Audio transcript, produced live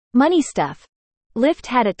Money stuff. Lyft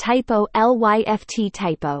had a typo. Lyft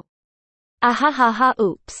typo. Ahahaha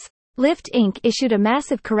oops. Lyft Inc. issued a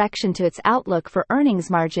massive correction to its outlook for earnings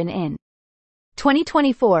margin in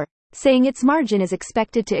 2024, saying its margin is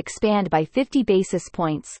expected to expand by 50 basis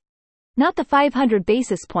points. Not the 500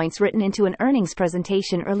 basis points written into an earnings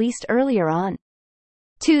presentation released earlier on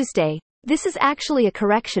Tuesday. This is actually a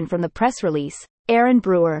correction from the press release, Aaron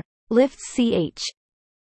Brewer, Lyft's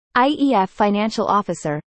CHIEF financial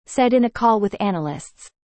officer, said in a call with analysts.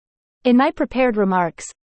 In my prepared remarks,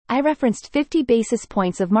 I referenced 50 basis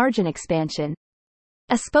points of margin expansion.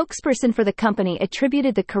 A spokesperson for the company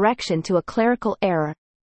attributed the correction to a clerical error.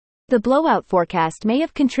 The blowout forecast may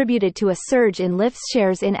have contributed to a surge in Lyft's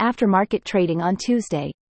shares in aftermarket trading on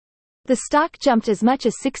Tuesday. The stock jumped as much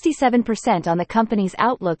as 67% on the company's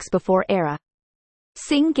outlooks before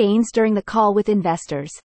seeing gains during the call with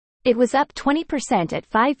investors. It was up 20% at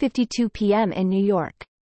 5:52 p.m. in New York.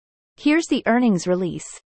 Here's the earnings release.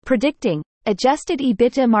 Predicting adjusted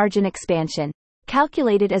EBITDA margin expansion,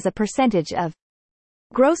 calculated as a percentage of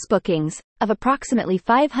gross bookings, of approximately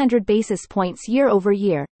 500 basis points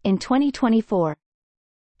year-over-year, in 2024.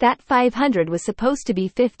 That 500 was supposed to be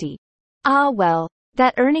 50. Well,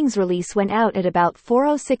 that earnings release went out at about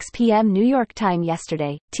 4:06 p.m. New York time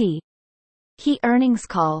yesterday. He earnings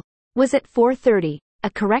call was at 4:30. A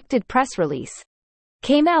corrected press release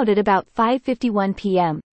came out at about 5:51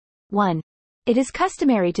 p.m. 1. It is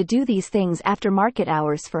customary to do these things after market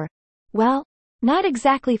hours for, well, not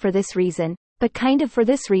exactly for this reason, but kind of for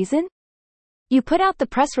this reason? You put out the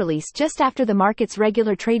press release just after the market's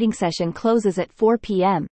regular trading session closes at 4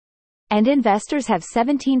 p.m. And investors have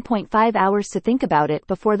 17.5 hours to think about it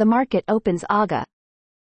before the market opens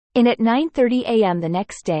in at 9:30 a.m. the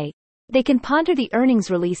next day. They can ponder the earnings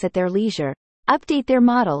release at their leisure, update their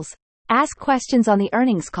models, ask questions on the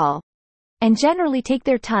earnings call, and generally take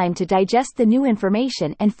their time to digest the new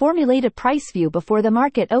information and formulate a price view before the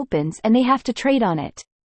market opens and they have to trade on it.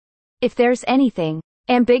 If there's anything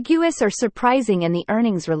ambiguous or surprising in the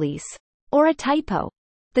earnings release, or a typo,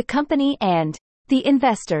 the company and the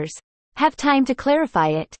investors have time to clarify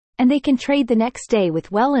it, and they can trade the next day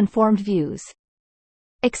with well-informed views.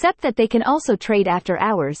 Except that they can also trade after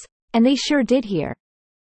hours, and they sure did here.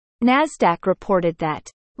 Nasdaq reported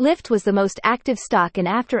that Lyft was the most active stock in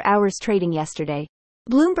after-hours trading yesterday.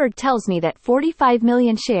 Bloomberg tells me that 45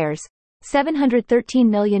 million shares, $713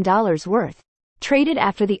 million worth, traded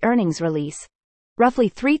after the earnings release. Roughly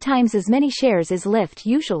 3 times as many shares as Lyft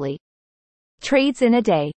usually trades in a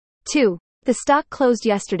day. 2. The stock closed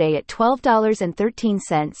yesterday at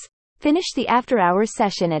 $12.13, finished the after-hours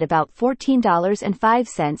session at about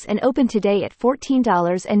 $14.05 and opened today at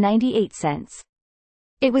 $14.98.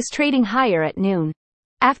 It was trading higher at noon,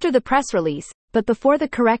 after the press release, but before the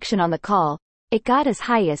correction on the call, it got as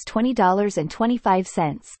high as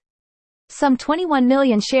 $20.25. Some 21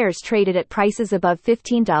 million shares traded at prices above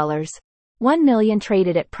 $15. 1 million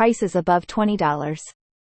traded at prices above $20.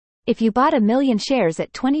 If you bought 1 million shares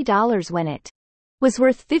at $20 when it was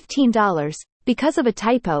worth $15, because of a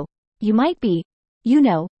typo, you might be,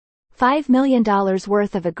 $5 million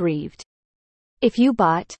worth of aggrieved. If you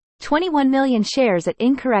bought 21 million shares at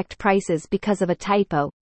incorrect prices because of a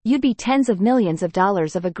typo, you'd be tens of millions of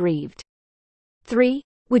dollars of aggrieved. 3.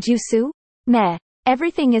 Would you sue? Meh.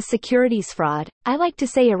 Everything is securities fraud, I like to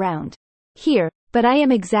say around here, but I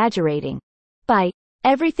am exaggerating. By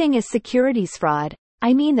everything is securities fraud,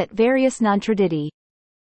 I mean that various non-traditional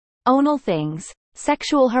things,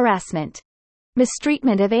 sexual harassment,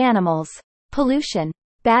 mistreatment of animals, pollution,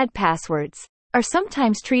 bad passwords, are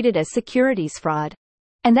sometimes treated as securities fraud.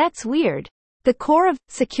 And that's weird. The core of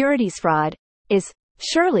securities fraud is,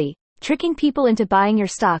 surely, tricking people into buying your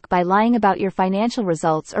stock by lying about your financial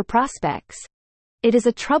results or prospects. It is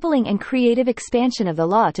a troubling and creative expansion of the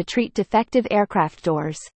law to treat defective aircraft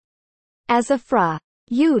doors as a fraud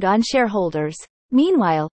on shareholders.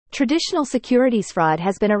 Meanwhile, traditional securities fraud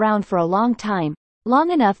has been around for a long time,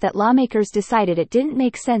 long enough that lawmakers decided it didn't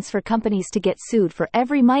make sense for companies to get sued for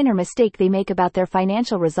every minor mistake they make about their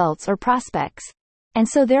financial results or prospects. And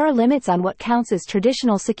so there are limits on what counts as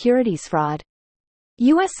traditional securities fraud.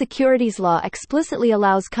 U.S. securities law explicitly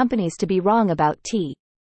allows companies to be wrong about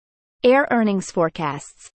air earnings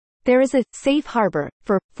forecasts. There is a safe harbor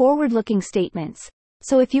for forward-looking statements.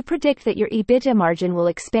 So if you predict that your EBITDA margin will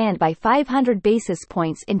expand by 500 basis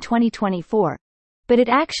points in 2024, but it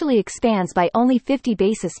actually expands by only 50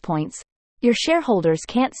 basis points, your shareholders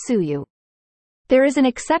can't sue you. There is an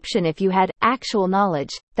exception if you had actual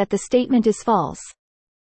knowledge that the statement is false.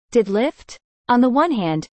 Did Lyft? On the one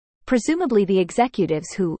hand, presumably the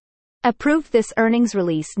executives who approved this earnings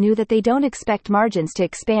release knew that they don't expect margins to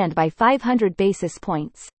expand by 500 basis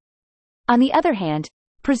points. On the other hand,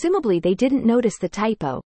 presumably they didn't notice the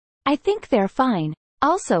typo. I think they're fine.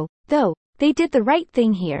 Also, though, they did the right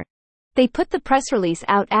thing here. They put the press release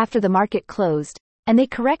out after the market closed, and they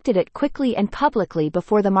corrected it quickly and publicly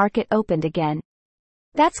before the market opened again.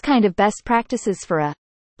 That's kind of best practices for a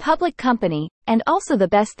public company, and also the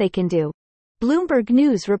best they can do. Bloomberg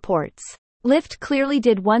News reports. Lyft clearly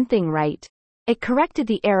did one thing right. It corrected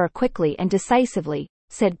the error quickly and decisively,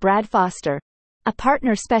 said Brad Foster, a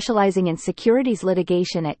partner specializing in securities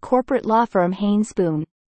litigation at corporate law firm Haynes Boone.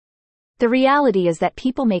 The reality is that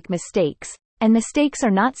people make mistakes, and mistakes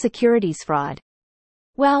are not securities fraud.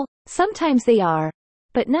 Well, sometimes they are,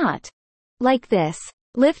 but not like this.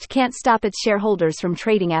 Lyft can't stop its shareholders from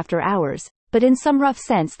trading after hours, but in some rough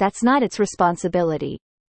sense that's not its responsibility.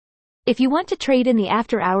 If you want to trade in the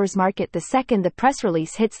after-hours market the second the press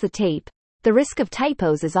release hits the tape, the risk of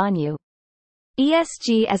typos is on you.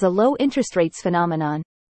 ESG as a low interest rates phenomenon.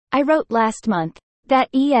 I wrote last month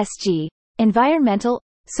that ESG, environmental,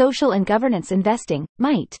 social and governance investing,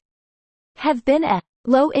 might have been a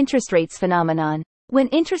low interest rates phenomenon. When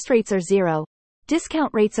interest rates are zero,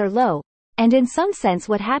 discount rates are low, and in some sense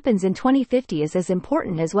what happens in 2050 is as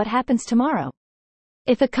important as what happens tomorrow.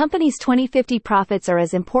 If a company's 2050 profits are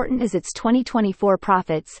as important as its 2024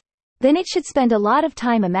 profits, then it should spend a lot of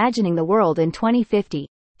time imagining the world in 2050,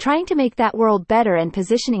 trying to make that world better and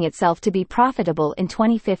positioning itself to be profitable in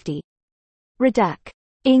 2050.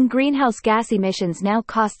 Reducing greenhouse gas emissions now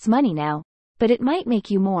costs money now, but it might make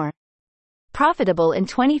you more profitable in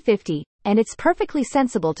 2050, and it's perfectly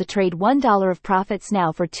sensible to trade $1 of profits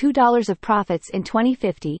now for $2 of profits in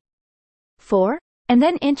 2050. 4. And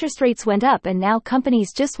then interest rates went up and now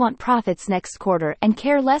companies just want profits next quarter and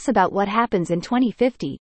care less about what happens in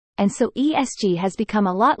 2050. And so ESG has become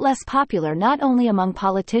a lot less popular not only among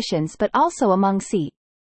politicians but also among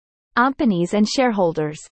companies and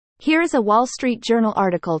shareholders. Here is a Wall Street Journal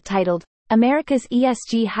article titled, America's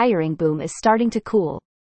ESG Hiring Boom is Starting to Cool.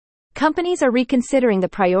 Companies are reconsidering the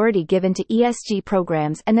priority given to ESG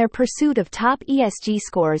programs and their pursuit of top ESG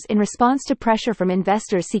scores in response to pressure from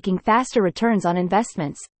investors seeking faster returns on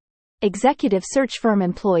investments. Executive search firm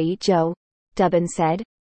employee Joe Dubin said.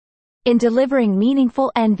 In delivering meaningful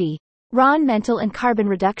environmental and carbon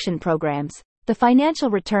reduction programs, the financial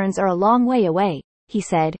returns are a long way away, he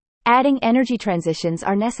said, adding energy transitions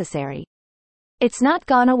are necessary. It's not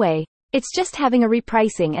gone away, it's just having a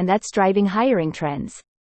repricing and that's driving hiring trends.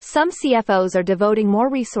 Some CFOs are devoting more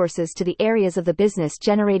resources to the areas of the business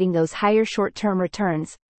generating those higher short-term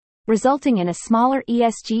returns, resulting in a smaller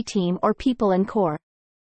ESG team or people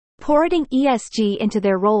incorporating ESG into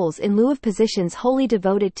their roles in lieu of positions wholly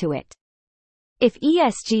devoted to it. If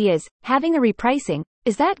ESG is having a repricing,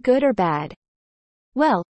 is that good or bad?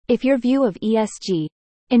 Well, if your view of ESG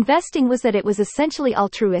investing was that it was essentially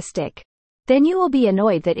altruistic, then you will be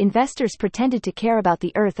annoyed that investors pretended to care about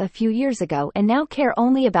the earth a few years ago and now care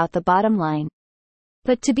only about the bottom line.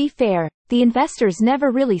 But to be fair, the investors never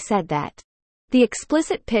really said that. The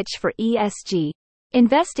explicit pitch for ESG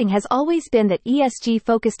investing has always been that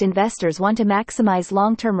ESG-focused investors want to maximize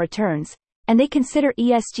long-term returns, and they consider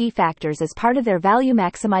ESG factors as part of their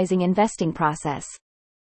value-maximizing investing process.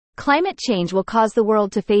 Climate change will cause the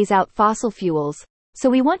world to phase out fossil fuels, so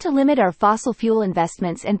we want to limit our fossil fuel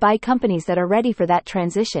investments and buy companies that are ready for that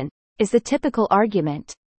transition, is the typical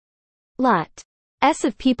argument. Lots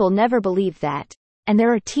of people never believe that, and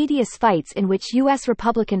there are tedious fights in which U.S.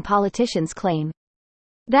 Republican politicians claim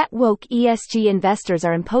that woke ESG investors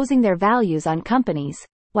are imposing their values on companies,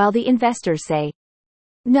 while the investors say,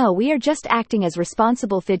 no, we are just acting as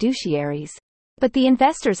responsible fiduciaries. But the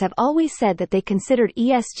investors have always said that they considered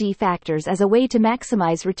ESG factors as a way to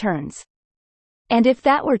maximize returns. And if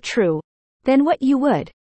that were true, then what you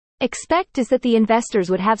would expect is that the investors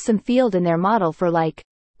would have some field in their model for like,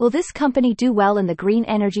 will this company do well in the green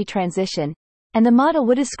energy transition? And the model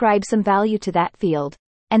would ascribe some value to that field,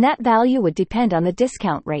 and that value would depend on the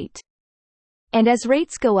discount rate. And as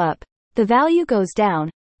rates go up, the value goes down,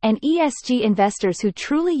 and ESG investors who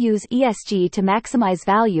truly use ESG to maximize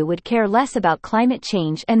value would care less about climate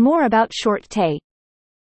change and more about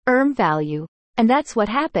short-term value. And that's what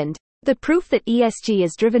happened. The proof that ESG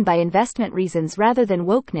is driven by investment reasons rather than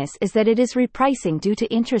wokeness is that it is repricing due to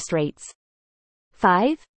interest rates.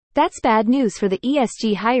 5. That's bad news for the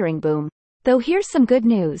ESG hiring boom. Though here's some good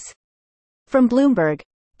news. From Bloomberg,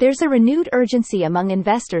 there's a renewed urgency among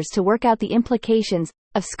investors to work out the implications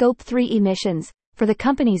of Scope 3 emissions for the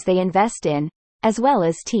companies they invest in, as well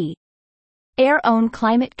as their own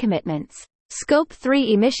climate commitments. Scope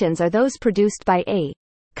 3 emissions are those produced by a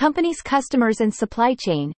companies' customers and supply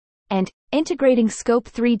chain, and integrating Scope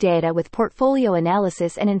 3 data with portfolio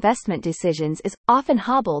analysis and investment decisions is often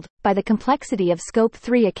hobbled by the complexity of Scope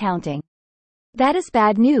 3 accounting. That is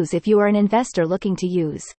bad news if you are an investor looking to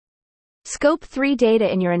use Scope 3 data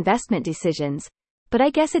in your investment decisions, but I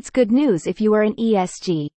guess it's good news if you are an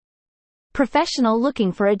ESG professional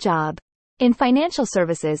looking for a job. In financial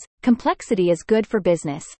services, complexity is good for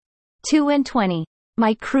business. 2 and 20.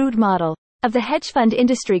 My crude model of the hedge fund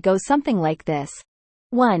industry goes something like this.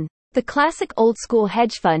 1. The classic old-school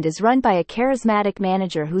hedge fund is run by a charismatic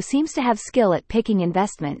manager who seems to have skill at picking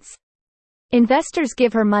investments. Investors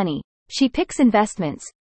give her money, she picks investments,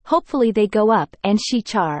 hopefully they go up, and she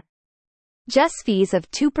just fees of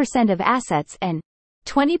 2% of assets and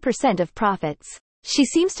 20% of profits. She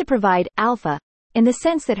seems to provide alpha, in the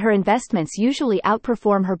sense that her investments usually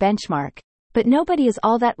outperform her benchmark, but nobody is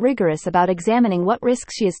all that rigorous about examining what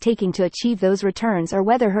risks she is taking to achieve those returns or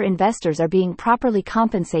whether her investors are being properly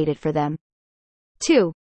compensated for them.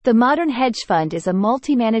 2. The modern hedge fund is a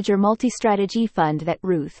multi-manager multi-strategy fund that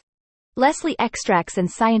ruthlessly extracts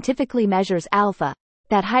and scientifically measures alpha,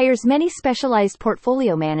 that hires many specialized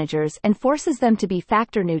portfolio managers and forces them to be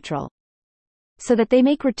factor neutral, so that they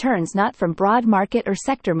make returns not from broad market or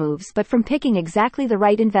sector moves but from picking exactly the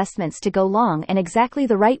right investments to go long and exactly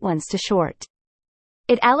the right ones to short.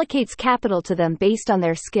 It allocates capital to them based on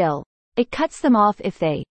their skill, it cuts them off if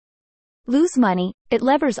they lose money, it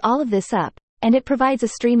levers all of this up, and it provides a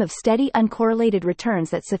stream of steady uncorrelated returns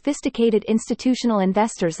that sophisticated institutional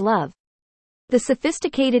investors love. The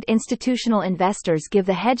sophisticated institutional investors give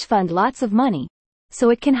the hedge fund lots of money, so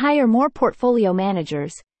it can hire more portfolio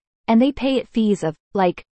managers, and they pay it fees of,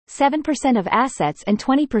 7% of assets and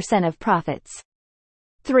 20% of profits.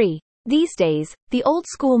 3. These days, the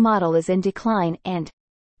old-school model is in decline and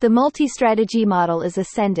the multi-strategy model is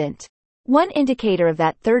ascendant. One indicator of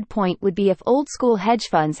that third point would be if old-school hedge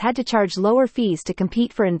funds had to charge lower fees to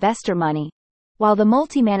compete for investor money, while the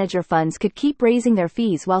multi-manager funds could keep raising their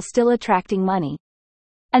fees while still attracting money.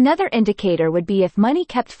 Another indicator would be if money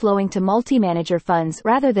kept flowing to multi-manager funds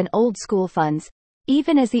rather than old-school funds,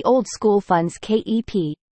 even as the old-school funds kept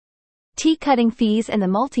cutting fees and the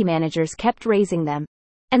multi-managers kept raising them.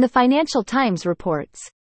 And the Financial Times reports,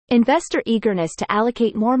 investor eagerness to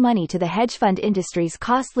allocate more money to the hedge fund industry's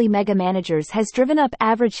costly mega managers has driven up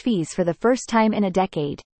average fees for the first time in a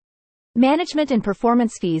decade. Management and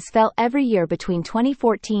performance fees fell every year between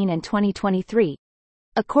 2014 and 2023,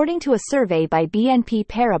 according to a survey by BNP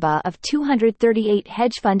Paribas of 238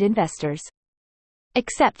 hedge fund investors.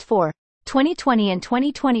 Except for 2020 and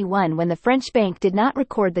 2021 when the French bank did not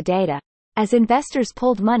record the data, as investors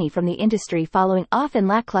pulled money from the industry following often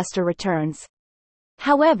lackluster returns.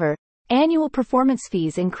 However, annual performance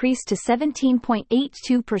fees increased to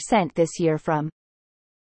 17.82% this year from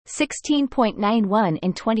 16.91%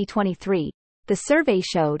 in 2023, the survey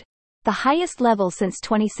showed, the highest level since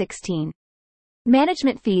 2016.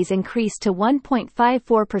 Management fees increased to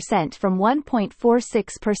 1.54% from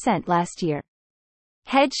 1.46% last year.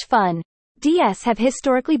 Hedge funds have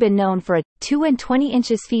historically been known for a 2 and 20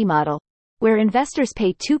 inches fee model, where investors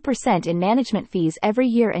pay 2% in management fees every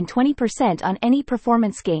year and 20% on any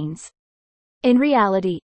performance gains. In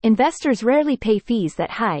reality, investors rarely pay fees that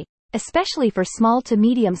high, especially for small to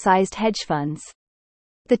medium-sized hedge funds.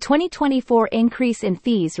 The 2024 increase in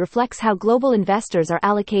fees reflects how global investors are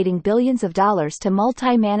allocating billions of dollars to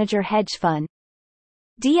multi-manager hedge funds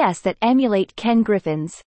that emulate Ken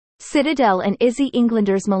Griffin's Citadel and Izzy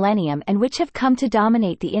Englander's Millennium and which have come to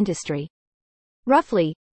dominate the industry.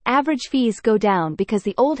 Roughly, average fees go down because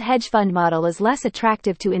the old hedge fund model is less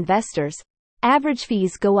attractive to investors. Average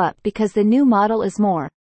fees go up because the new model is more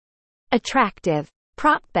attractive.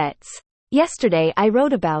 Prop bets. Yesterday I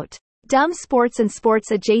wrote about dumb sports and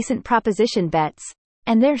sports-adjacent proposition bets,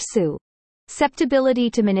 and their susceptibility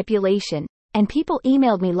to manipulation, and people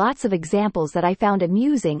emailed me lots of examples that I found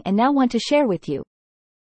amusing and now want to share with you.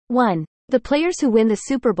 1. The players who win the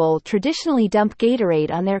Super Bowl traditionally dump Gatorade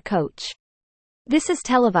on their coach. This is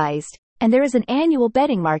televised, and there is an annual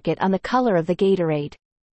betting market on the color of the Gatorade.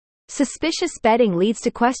 Suspicious betting leads to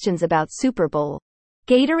questions about Super Bowl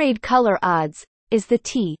Gatorade color odds, is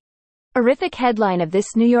the horrific headline of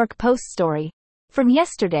this New York Post story from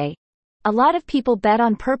yesterday. A lot of people bet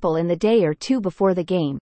on purple in the day or two before the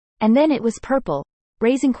game, and then it was purple,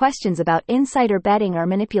 raising questions about insider betting or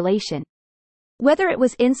manipulation. Whether it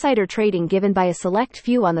was insider trading given by a select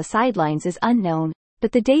few on the sidelines is unknown,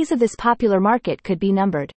 but the days of this popular market could be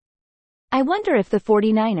numbered. I wonder if the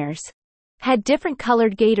 49ers had different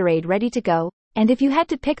colored Gatorade ready to go, and if you had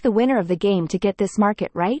to pick the winner of the game to get this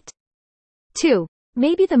market right? 2.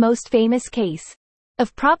 Maybe the most famous case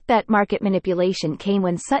of prop bet market manipulation came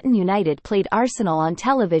when Sutton United played Arsenal on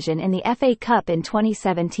television in the FA Cup in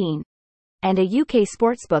 2017. And a UK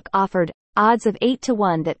sportsbook offered odds of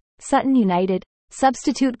 8-1 that Sutton United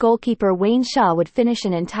substitute goalkeeper Wayne Shaw would finish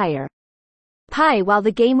an entire pie while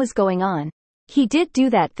the game was going on. He did do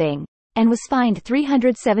that thing, and was fined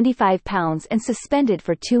 £375 and suspended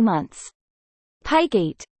for 2 months.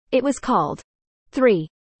 Piegate, it was called. 3.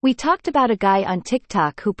 We talked about a guy on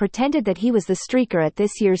TikTok who pretended that he was the streaker at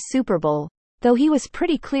this year's Super Bowl, though he was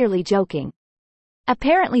pretty clearly joking.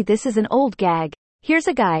 Apparently this is an old gag. Here's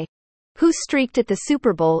a guy who streaked at the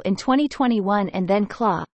Super Bowl in 2021 and then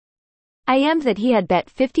claimed that he had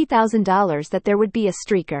bet $50,000 that there would be a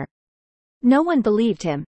streaker. No one believed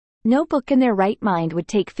him. No book in their right mind would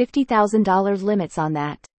take $50,000 limits on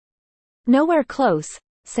that. Nowhere close,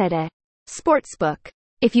 said a sportsbook.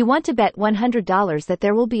 If you want to bet $100 that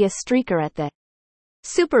there will be a streaker at the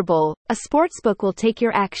Super Bowl, a sportsbook will take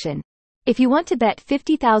your action. If you want to bet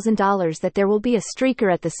 $50,000 that there will be a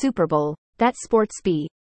streaker at the Super Bowl, that sportsbook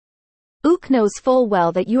knows full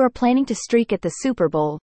well that you are planning to streak at the Super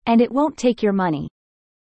Bowl, and it won't take your money.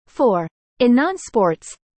 4. In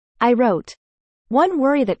non-sports, I wrote, one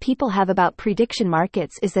worry that people have about prediction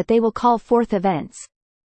markets is that they will call forth events.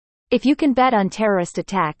 If you can bet on terrorist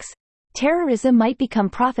attacks, terrorism might become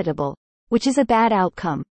profitable, which is a bad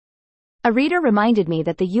outcome. A reader reminded me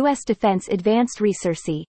that the U.S. Defense Advanced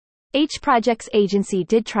Research Projects Agency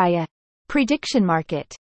did try a prediction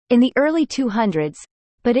market in the early 200s,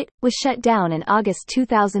 but it was shut down in August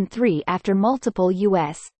 2003 after multiple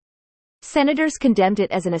U.S. senators condemned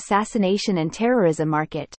it as an assassination and terrorism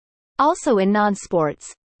market. Also in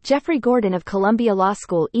non-sports, Jeffrey Gordon of Columbia Law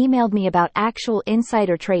School emailed me about actual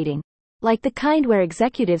insider trading, like the kind where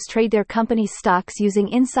executives trade their company's stocks using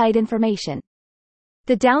inside information.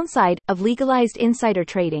 The downside of legalized insider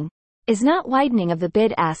trading is not widening of the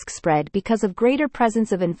bid-ask spread because of greater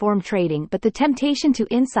presence of informed trading, but the temptation to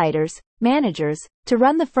insiders, managers, to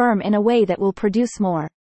run the firm in a way that will produce more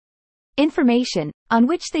information on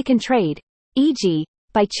which they can trade, e.g.,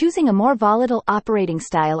 by choosing a more volatile operating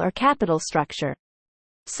style or capital structure.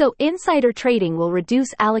 So insider trading will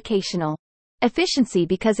reduce allocational efficiency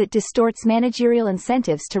because it distorts managerial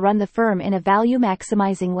incentives to run the firm in a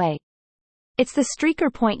value-maximizing way. It's the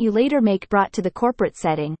streaker point you later make brought to the corporate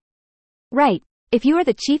setting. Right, if you are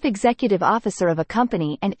the chief executive officer of a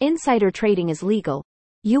company and insider trading is legal,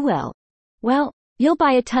 you will. Well, you'll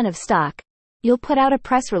buy a ton of stock. You'll put out a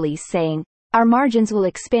press release saying, our margins will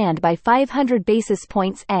expand by 500 basis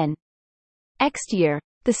points next year.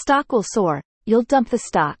 The stock will soar. You'll dump the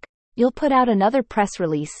stock. You'll put out another press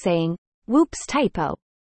release saying, whoops, typo.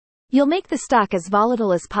 You'll make the stock as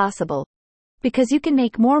volatile as possible, because you can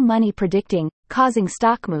make more money predicting, causing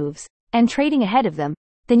stock moves, and trading ahead of them,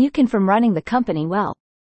 than you can from running the company well.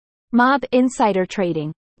 Mob insider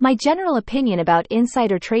trading. My general opinion about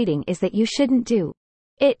insider trading is that you shouldn't do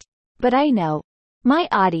it, but I know my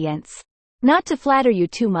audience. Not to flatter you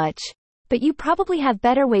too much, but you probably have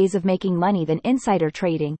better ways of making money than insider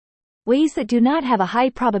trading. Ways that do not have a high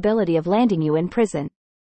probability of landing you in prison.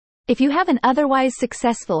 If you have an otherwise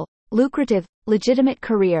successful, lucrative, legitimate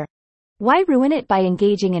career, why ruin it by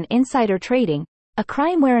engaging in insider trading, a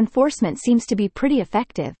crime where enforcement seems to be pretty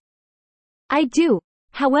effective? I do,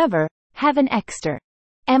 however, have an extra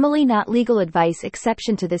Emily not legal advice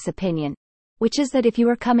exception to this opinion, which is that if you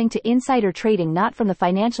are coming to insider trading not from the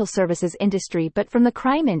financial services industry but from the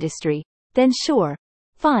crime industry, then sure,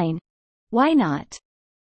 fine. Why not?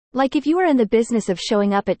 Like if you are in the business of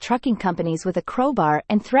showing up at trucking companies with a crowbar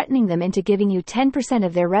and threatening them into giving you 10%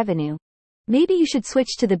 of their revenue, maybe you should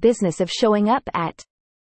switch to the business of showing up at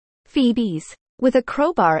Phoebe's with a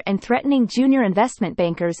crowbar and threatening junior investment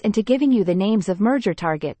bankers into giving you the names of merger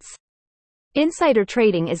targets. Insider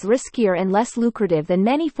trading is riskier and less lucrative than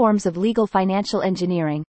many forms of legal financial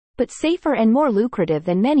engineering, but safer and more lucrative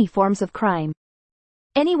than many forms of crime.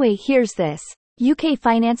 Anyway, here's this. UK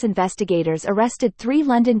finance investigators arrested 3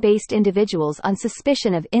 London-based individuals on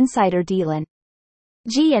suspicion of insider dealing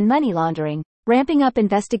and money laundering, ramping up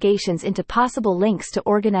investigations into possible links to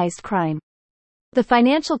organized crime. The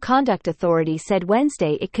Financial Conduct Authority said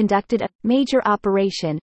Wednesday it conducted a major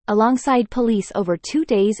operation alongside police over 2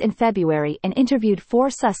 days in February and interviewed 4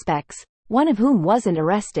 suspects, one of whom wasn't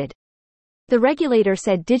arrested. The regulator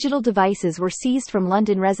said digital devices were seized from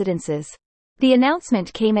London residences. The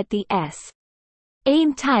announcement came at the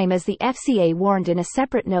same time as the FCA warned in a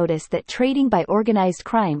separate notice that trading by organized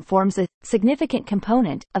crime forms a significant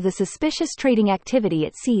component of the suspicious trading activity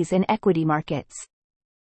it sees in equity markets.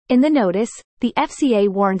 In the notice, the FCA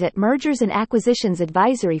warned that mergers and acquisitions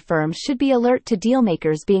advisory firms should be alert to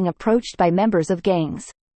dealmakers being approached by members of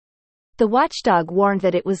gangs. The watchdog warned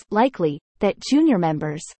that it was likely that junior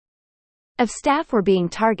members of staff were being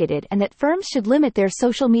targeted and that firms should limit their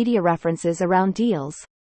social media references around deals.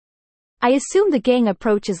 I assume the gang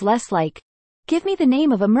approach is less like, give me the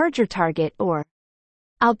name of a merger target or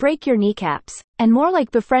I'll break your kneecaps, and more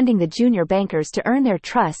like befriending the junior bankers to earn their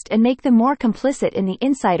trust and make them more complicit in the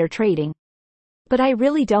insider trading. But I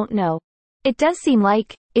really don't know. It does seem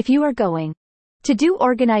like, if you are going to do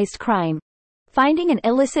organized crime, finding an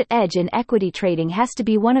illicit edge in equity trading has to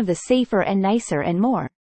be one of the safer and nicer and more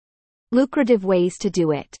lucrative ways to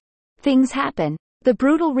do it. Things happen. The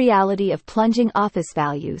brutal reality of plunging office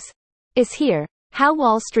values is here. How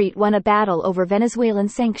Wall Street won a battle over Venezuelan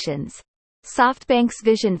sanctions. SoftBank's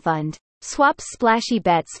Vision Fund swaps splashy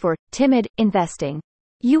bets for timid investing.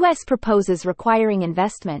 U.S. proposes requiring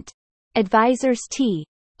investment advisors to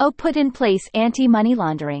put in place anti-money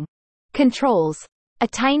laundering controls. A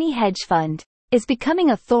tiny hedge fund is becoming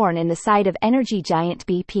a thorn in the side of energy giant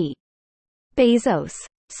BP. Bezos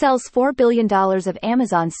sells $4 billion of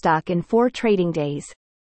Amazon stock in 4 trading days.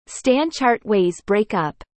 Stan chart weighs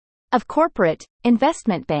breakup of corporate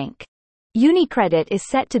investment bank. UniCredit is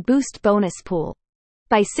set to boost bonus pool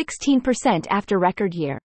by 16% after record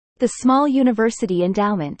year. The small university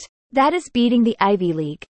endowment that is beating the Ivy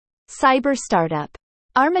League. Cyber startup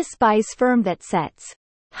Armis buys firm that sets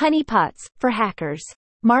honeypots for hackers.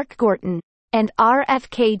 Mark Gorton and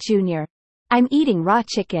RFK Jr. I'm eating raw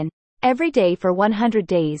chicken every day for 100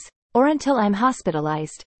 days, or until I'm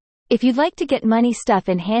hospitalized. If you'd like to get money stuff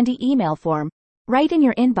in handy email form, right in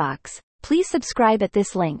your inbox, please subscribe at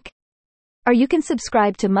this link. Or you can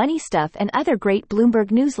subscribe to Money Stuff and other great Bloomberg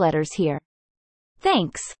newsletters here.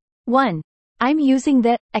 Thanks. 1. I'm using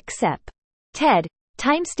the accept TED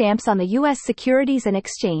timestamps on the U.S. Securities and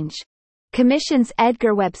Exchange Commission's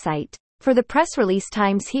EDGAR website for the press release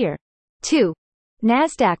times here. 2.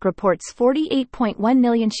 NASDAQ reports 48.1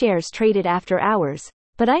 million shares traded after hours,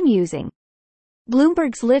 but I'm using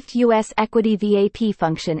Bloomberg's Lyft U.S. equity VAP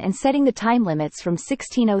function and setting the time limits from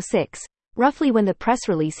 1606, roughly when the press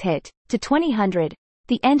release hit, to 2000,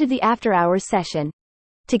 the end of the after-hours session,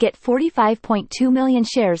 to get 45.2 million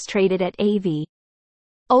shares traded at AV.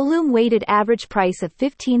 Olum weighted average price of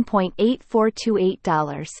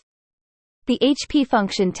 $15.8428. The HP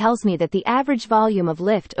function tells me that the average volume of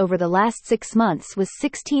Lyft over the last 6 months was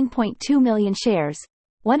 16.2 million shares,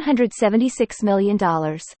 $176 million.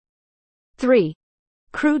 3.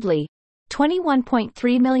 Crudely,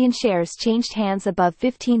 21.3 million shares changed hands above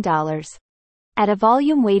 $15. At a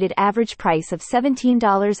volume-weighted average price of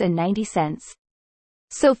 $17.90.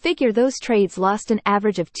 So figure those trades lost an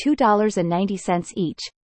average of $2.90 each,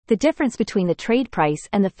 the difference between the trade price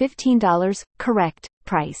and the $15 correct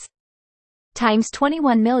price. Times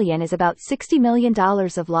 21 million is about $60 million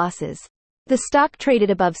of losses. The stock traded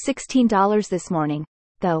above $16 this morning,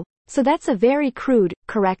 though, so that's a very crude,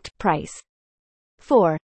 correct price.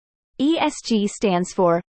 4. ESG stands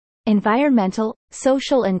for environmental,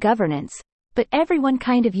 social and governance, but everyone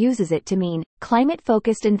kind of uses it to mean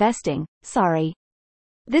climate-focused investing. Sorry.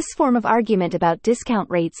 This form of argument about discount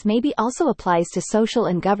rates maybe also applies to social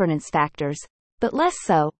and governance factors, but less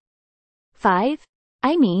so. 5.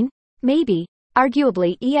 I mean, maybe,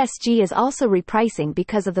 arguably ESG is also repricing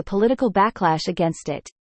because of the political backlash against it.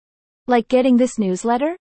 Like getting this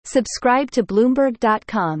newsletter? Subscribe to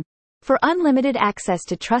Bloomberg.com for unlimited access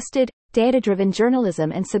to trusted, data-driven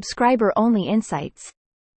journalism and subscriber-only insights.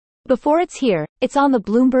 Before it's here, it's on the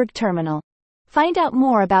Bloomberg terminal. Find out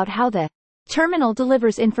more about how the terminal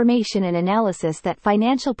delivers information and analysis that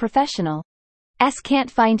financial professionals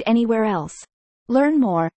can't find anywhere else. Learn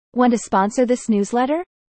more. Want to sponsor this newsletter?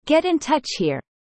 Get in touch here.